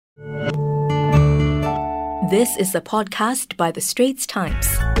This is a podcast by The Straits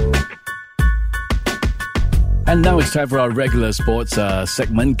Times. And now it's time for our regular sports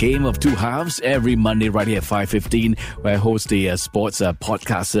segment, Game of Two Halves, every Monday right here at 5:15, where I host the sports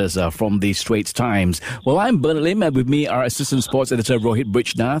podcasters from the Straits Times. Well, I'm Bernard Lim, and with me are Assistant Sports Editor Rohit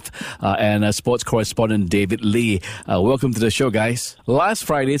Brijnath and Sports Correspondent David Lee. Welcome to the show, guys. Last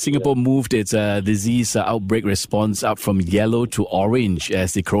Friday, Singapore moved its disease outbreak response up from yellow to orange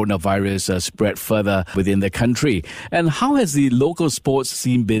as the coronavirus spread further within the country. And how has the local sports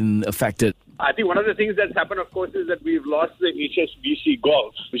scene been affected? I think one of the things that's happened, of course, is that we've lost the HSBC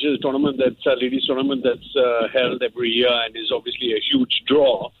Golf, which is a tournament that's a ladies' tournament that's held every year and is obviously a huge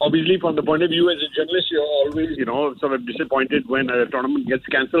draw. Obviously, from the point of view as a journalist, you're always, sort of disappointed when a tournament gets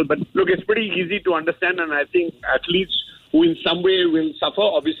cancelled. But look, it's pretty easy to understand, and I think athletes who in some way will suffer,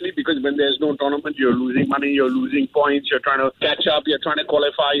 obviously, because when there's no tournament, you're losing money, you're losing points, you're trying to catch up, you're trying to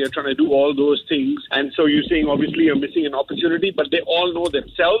qualify, you're trying to do all those things. And so you're saying, obviously, you're missing an opportunity, but they all know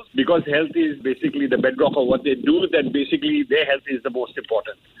themselves, because health is basically the bedrock of what they do, that basically their health is the most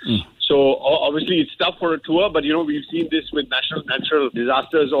important. So obviously it's tough for a tour, but we've seen this with natural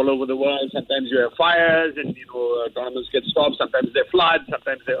disasters all over the world. Sometimes you have fires and tournaments get stopped. Sometimes there are floods.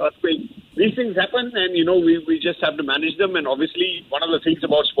 Sometimes there are earthquakes. These things happen, and we just have to manage them. And obviously one of the things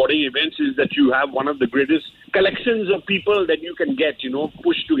about sporting events is that you have one of the greatest collections of people that you can get,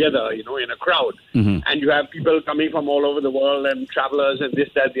 pushed together, in a crowd. And you have people coming from all over the world and travelers and this,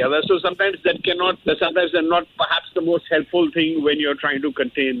 that, the other. So sometimes they're not perhaps the most helpful thing when you're trying to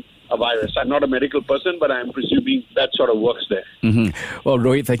contain a virus. I'm not a medical person, but I'm presuming that sort of works there. Well,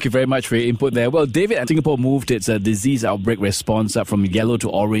 Rohit, thank you very much for your input there. Well, David, Singapore moved its disease outbreak response up from yellow to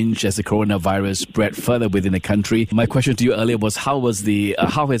orange as the coronavirus spread further within the country. My question to you earlier was how has the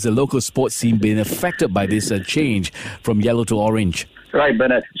local sports scene been affected by this change from yellow to orange? Right,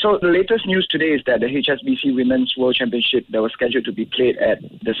 Bernard. So the latest news today is that the HSBC Women's World Championship that was scheduled to be played at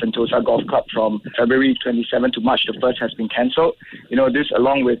the Sentosa Golf Club from February 27 to March the 1st has been cancelled. This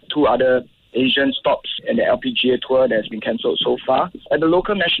along with two other Asian stops in the LPGA Tour that has been cancelled so far. At the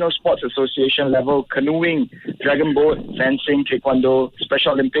local National Sports Association level, canoeing, dragon boat, fencing, taekwondo,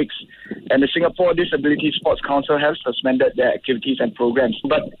 Special Olympics, and the Singapore Disability Sports Council have suspended their activities and programs.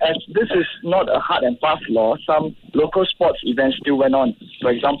 But as this is not a hard and fast law, some local sports events still went on.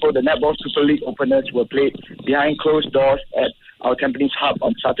 For example, the Netball Super League openers were played behind closed doors at our Tampines Hub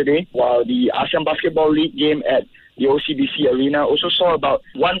on Saturday, while the ASEAN Basketball League game at the OCBC Arena also saw about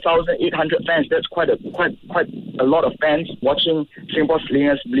 1,800 fans. That's quite a lot of fans watching Singapore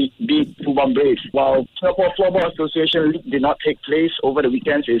Slingers beat Fubon Braves. While Singapore Floorball Association League did not take place over the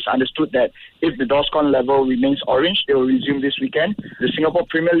weekends, it's understood that if the DORSCON level remains orange, they will resume this weekend. The Singapore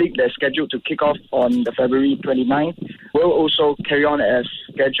Premier League that's scheduled to kick off on the February 29th will also carry on as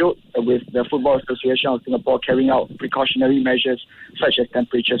scheduled, with the Football Association of Singapore carrying out precautionary measures such as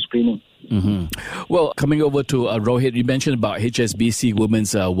temperature screening. Well, coming over to Rohit, you mentioned about HSBC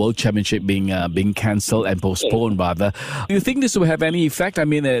Women's World Championship being cancelled and postponed, rather. Do you think this will have any effect? I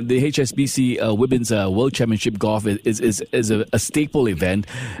mean, the HSBC Women's World Championship Golf is a staple event.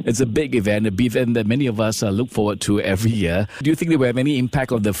 It's a big event, a big event that many of us look forward to every year. Do you think there will have any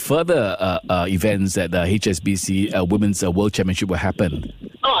impact on the further events that the HSBC Women's World Championship will happen?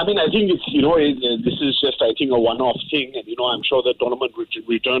 No, I mean, I think it's, this is just, I think, a one-off thing. And, I'm sure the tournament will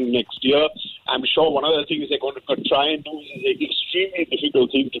return next year. I'm sure one of the things they're going to try and do is an extremely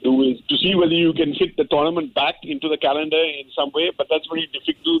difficult thing to do is to see whether you can fit the tournament back into the calendar in some way. But that's very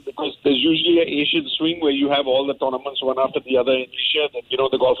difficult because there's usually an Asian swing where you have all the tournaments one after the other in Asia. That,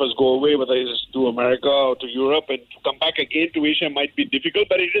 the golfers go away, whether it's to America or to Europe, and to come back again to Asia might be difficult.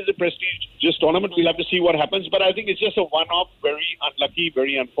 But it is a prestigious tournament. We'll have to see what happens. But I think it's just a one-off, very unlucky,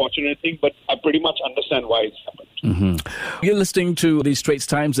 very unfortunate thing. But I pretty much understand why it's happened. You're listening to the Straits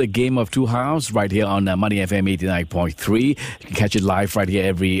Times, A Game of Two Halves, right here on Money FM 89.3. You can catch it live right here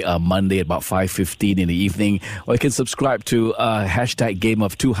every Monday at about 5:15 in the evening. Or you can subscribe to hashtag Game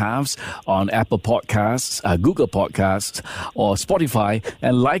of Two Halves on Apple Podcasts, Google Podcasts, or Spotify,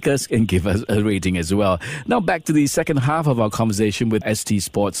 and like us and give us a rating as well. Now back to the second half of our conversation with ST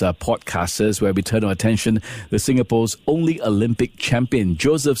Sports podcasters, where we turn our attention to Singapore's only Olympic champion,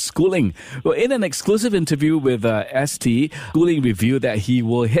 Joseph Schooling. Well, in an exclusive interview with ST, Schooling revealed that he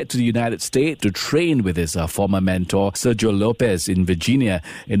will head to the United States to train with his former mentor, Sergio Lopez, in Virginia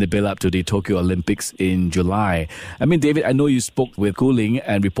in the build-up to the Tokyo Olympics in July. I mean, David, I know you spoke with Schooling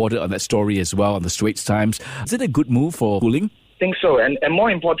and reported on that story as well on the Straits Times. Is it a good move for Schooling? I think so. And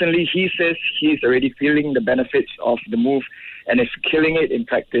more importantly, he says he's already feeling the benefits of the move and is killing it in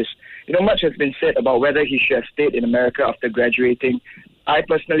practice. Much has been said about whether he should have stayed in America after graduating, I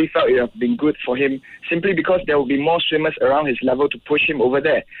personally felt it would have been good for him simply because there will be more swimmers around his level to push him over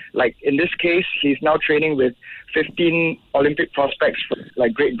there. Like in this case, he's now training with 15 Olympic prospects from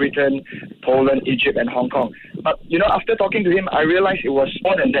like Great Britain, Poland, Egypt and Hong Kong. But, after talking to him, I realized it was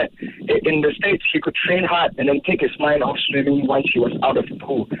more than that. In the States, he could train hard and then take his mind off swimming once he was out of the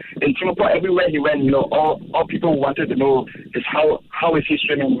pool. In Singapore, everywhere he went, all people wanted to know is how is he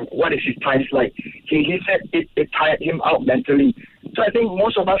swimming, what is his times like. He said it tired him out mentally. So I think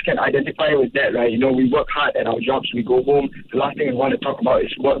most of us can identify with that, right? We work hard at our jobs, we go home, the last thing we want to talk about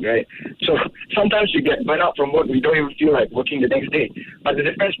is work, right? So sometimes we get burnt out from work, we don't even feel like working the next day. But the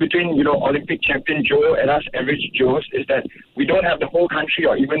difference between, Olympic champion Joe and us average Joes is that we don't have the whole country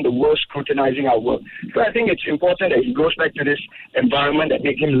or even the world scrutinizing our work. So I think it's important that he goes back to this environment that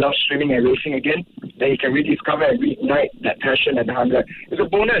makes him love swimming and racing again, that he can rediscover and reignite that passion and hunger. It's a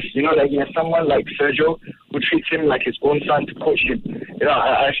bonus, that he has someone like Sergio who treats him like his own son to coach him.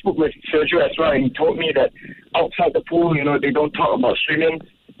 I spoke with Sergio as well, and he told me that outside the pool, they don't talk about swimming.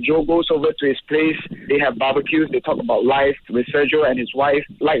 Joe goes over to his place, they have barbecues, they talk about life with Sergio and his wife,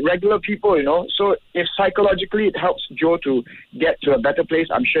 like regular people, So if psychologically it helps Joe to get to a better place,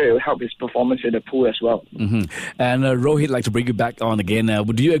 I'm sure it will help his performance in the pool as well. Mm-hmm. And Rohit, I'd like to bring you back on again.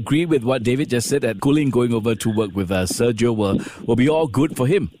 Do you agree with what David just said, that Cooling going over to work with Sergio will be all good for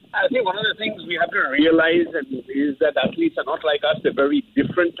him? I think one of the things we have to realize is that athletes are not like us. They're very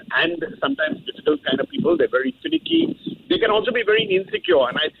different and sometimes difficult kind of people. They're very finicky. They can also be very insecure.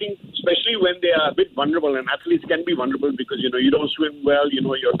 And I think especially when they are a bit vulnerable, and athletes can be vulnerable because, you don't swim well,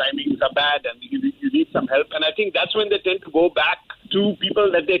 your timings are bad and you need some help. And I think that's when they tend to go back to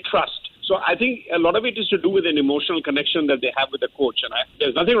people that they trust. So I think a lot of it is to do with an emotional connection that they have with the coach. And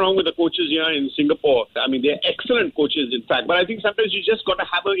there's nothing wrong with the coaches here in Singapore. I mean, they're excellent coaches, in fact. But I think sometimes you just got to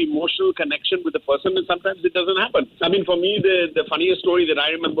have an emotional connection with the person, and sometimes it doesn't happen. I mean, for me, the funniest story that I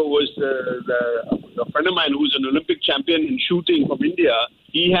remember was a friend of mine who's an Olympic champion in shooting from India.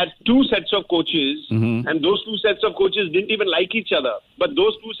 He had two sets of coaches, and those two sets of coaches didn't even like each other. But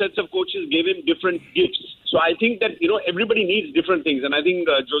those two sets of coaches gave him different gifts. So I think that, everybody needs different things. And I think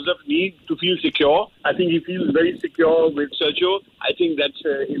Joseph needs to feel secure. I think he feels very secure with Sergio. I think that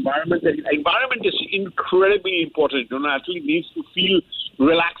environment is incredibly important. An athlete needs to feel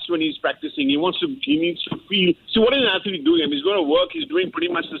relaxed when he's practicing. He needs to feel. See, what is an athlete doing? I mean, he's going to work. He's doing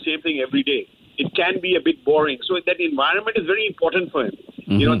pretty much the same thing every day. It can be a bit boring. So that environment is very important for him.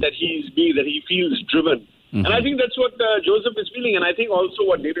 That he feels driven. And I think that's what Joseph is feeling. And I think also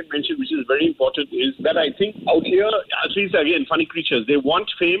what David mentioned, which is very important, is that I think out here, athletes are, again, funny creatures. They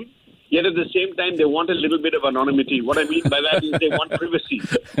want fame, yet at the same time, they want a little bit of anonymity. What I mean by that is they want privacy.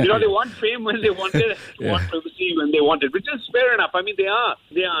 They want fame when they want it, want privacy when they want it, which is fair enough. I mean, they are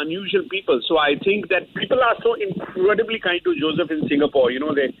unusual people. So I think that people are so incredibly kind to Joseph in Singapore.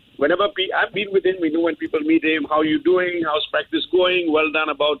 I've been with him, we know when people meet him, how are you doing, how's practice going, well done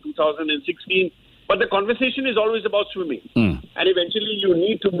about 2016. But the conversation is always about swimming. And eventually you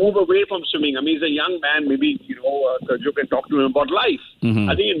need to move away from swimming. I mean, he's a young man. Maybe, Sergio can talk to him about life.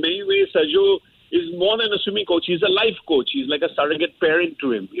 I think in many ways, Sergio is more than a swimming coach. He's a life coach. He's like a surrogate parent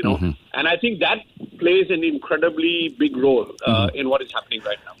to him, And I think that plays an incredibly big role in what is happening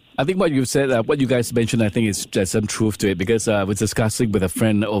right now. I think what you said, what you guys mentioned, I think there's some truth to it, because I was discussing with a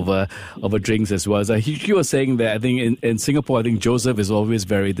friend over drinks as well. He was saying that I think in Singapore, I think Joseph is always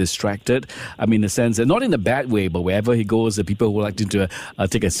very distracted. I mean, in the sense that not in a bad way, but wherever he goes, the people who like to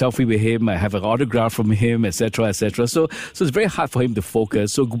take a selfie with him, have an autograph from him, etc., etc. So it's very hard for him to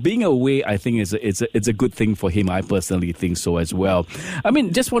focus. So being away, I think it's a good thing for him. I personally think so as well. I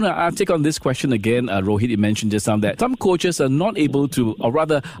mean, just want to take on this question again. Rohit, you mentioned just now that some coaches are not able to, or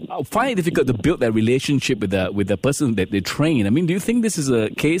rather, find it difficult to build that relationship with the person that they train. I mean, do you think this is a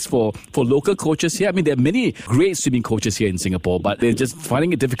case for local coaches here? I mean, there are many great swimming coaches here in Singapore, but they're just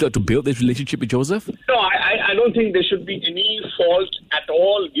finding it difficult to build this relationship with Joseph? No, I don't think there should be any fault at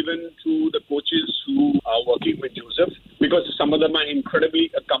all given to the coaches who are working with Joseph, because some of them are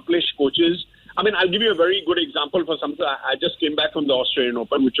incredibly accomplished coaches. I mean, I'll give you a very good example for something. I just came back from the Australian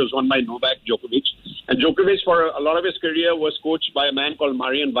Open, which was won by Novak Djokovic. And Djokovic, for a lot of his career, was coached by a man called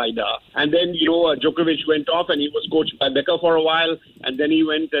Marian Vaida. And then, Djokovic went off and he was coached by Becker for a while. And then he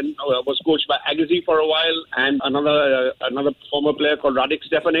went and was coached by Agassi for a while. And another former player called Radek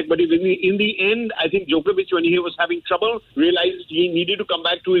Stefanik. But in the end, I think Djokovic, when he was having trouble, realized he needed to come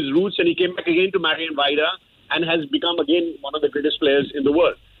back to his roots. And he came back again to Marian Vaida and has become, again, one of the greatest players in the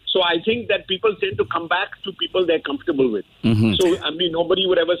world. So I think that people tend to come back to people they're comfortable with. Mm-hmm. So, I mean, nobody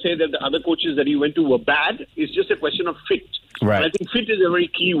would ever say that the other coaches that he went to were bad. It's just a question of fit. Right. And I think fit is a very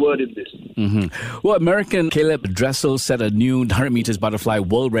key word in this. Mm-hmm. Well, American Caleb Dressel set a new 100 meters butterfly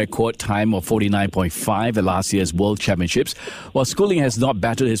world record time of 49.5 at last year's World Championships, while Schooling has not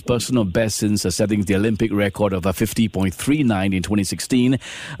battled his personal best since setting the Olympic record of 50.39 in 2016.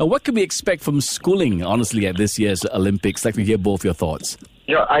 What can we expect from Schooling, honestly, at this year's Olympics? I'd like to hear both your thoughts.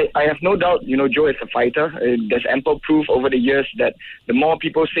 Yeah, I have no doubt, Joe is a fighter. There's ample proof over the years that the more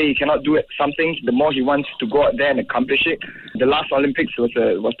people say he cannot do something, the more he wants to go out there and accomplish it. The last Olympics was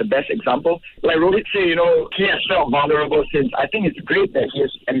the best example. Like Rohit said, he has felt vulnerable since. I think it's great that he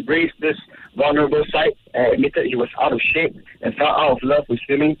has embraced this vulnerable side and admitted he was out of shape and fell out of love with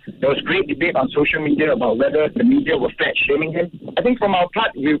swimming. There was great debate on social media about whether the media were fat shaming him. I think from our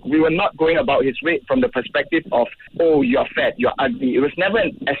part, we were not going about his weight from the perspective of, oh, you're fat, you're ugly. It was never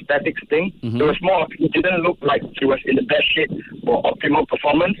an aesthetics thing. Mm-hmm. It was more of, he didn't look like he was in the best shape for optimal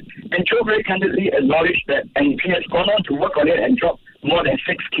performance. And Joe very candidly acknowledged that, and he has gone on to work on it and drop more than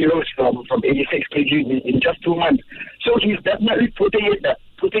 6 kilos from 86 kg in just 2 months. So he's definitely putting in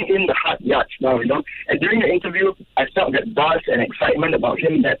the hard yards now, And during the interview, I felt that buzz and excitement about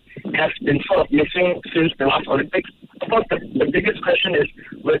him that has been sort of missing since the last Olympics. Of course, the biggest question is,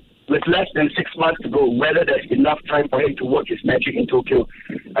 with less than 6 months to go, whether there's enough time for him to work his magic in Tokyo.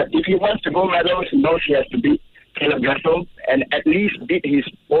 If he wants to go medals, he knows he has to beat Caleb Dressel and at least beat his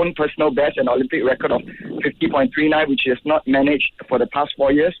own personal best and Olympic record of 50.39, which he has not managed for the past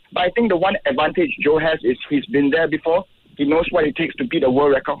 4 years. But I think the one advantage Joe has is he's been there before. He knows what it takes to beat a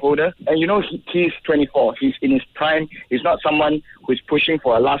world record holder. And he's 24. He's in his prime. He's not someone who's pushing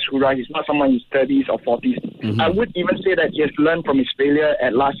for a last hurrah. He's not someone in his 30s or 40s. Mm-hmm. I would even say that he has learned from his failure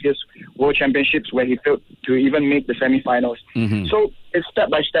at last year's World Championships where he failed to even make the semi-finals. Mm-hmm. So it's step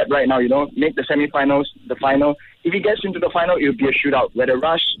by step right now, make the semi-finals, the final. If he gets into the final, it will be a shootout where the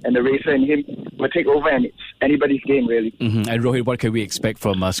rush and the racer in him will take over and it's anybody's game, really. Mm-hmm. And Rohit, what can we expect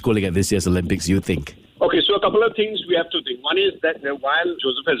from Schooling at this year's Olympics, you think? Okay, so a couple of things we have to think. One is that while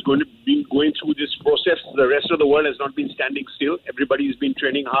Joseph has been going through this process, the rest of the world has not been standing still. Everybody has been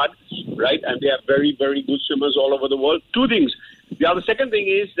training hard, right? And they are very, very good swimmers all over the world. Two things. The second thing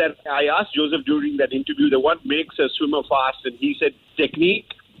is that I asked Joseph during that interview that what makes a swimmer fast, and he said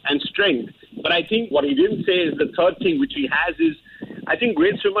technique and strength. But I think what he didn't say is the third thing which he has is, I think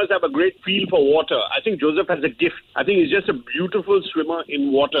great swimmers have a great feel for water. I think Joseph has a gift. I think he's just a beautiful swimmer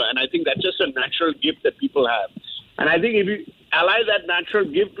in water, and I think that's just a natural gift that people have. And I think if you ally that natural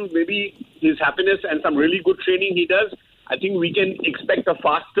gift to maybe his happiness and some really good training he does, I think we can expect a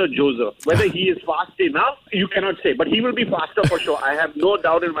faster Joseph. Whether he is fast enough, you cannot say. But he will be faster for sure. I have no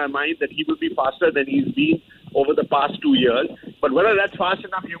doubt in my mind that he will be faster than he's been over the past 2 years. But whether that's fast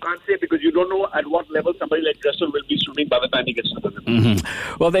enough, you can't say because you don't know at what level somebody like Dressel will be swimming by the time he gets to the limit.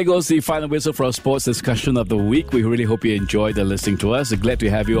 Mm-hmm. Well, there goes the final whistle for our sports discussion of the week. We really hope you enjoyed listening to us. Glad to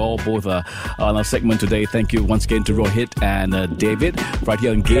have you all both on our segment today. Thank you once again to Rohit and David right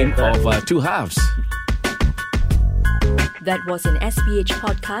here on Game of Two Halves. That was an SPH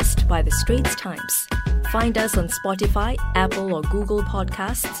podcast by The Straits Times. Find us on Spotify, Apple or Google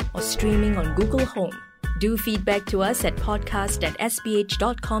Podcasts or streaming on Google Home. Do feedback to us at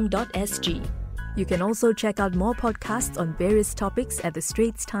podcast@sph.com.sg. You can also check out more podcasts on various topics at The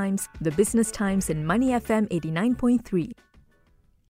Straits Times, The Business Times and Money FM 89.3.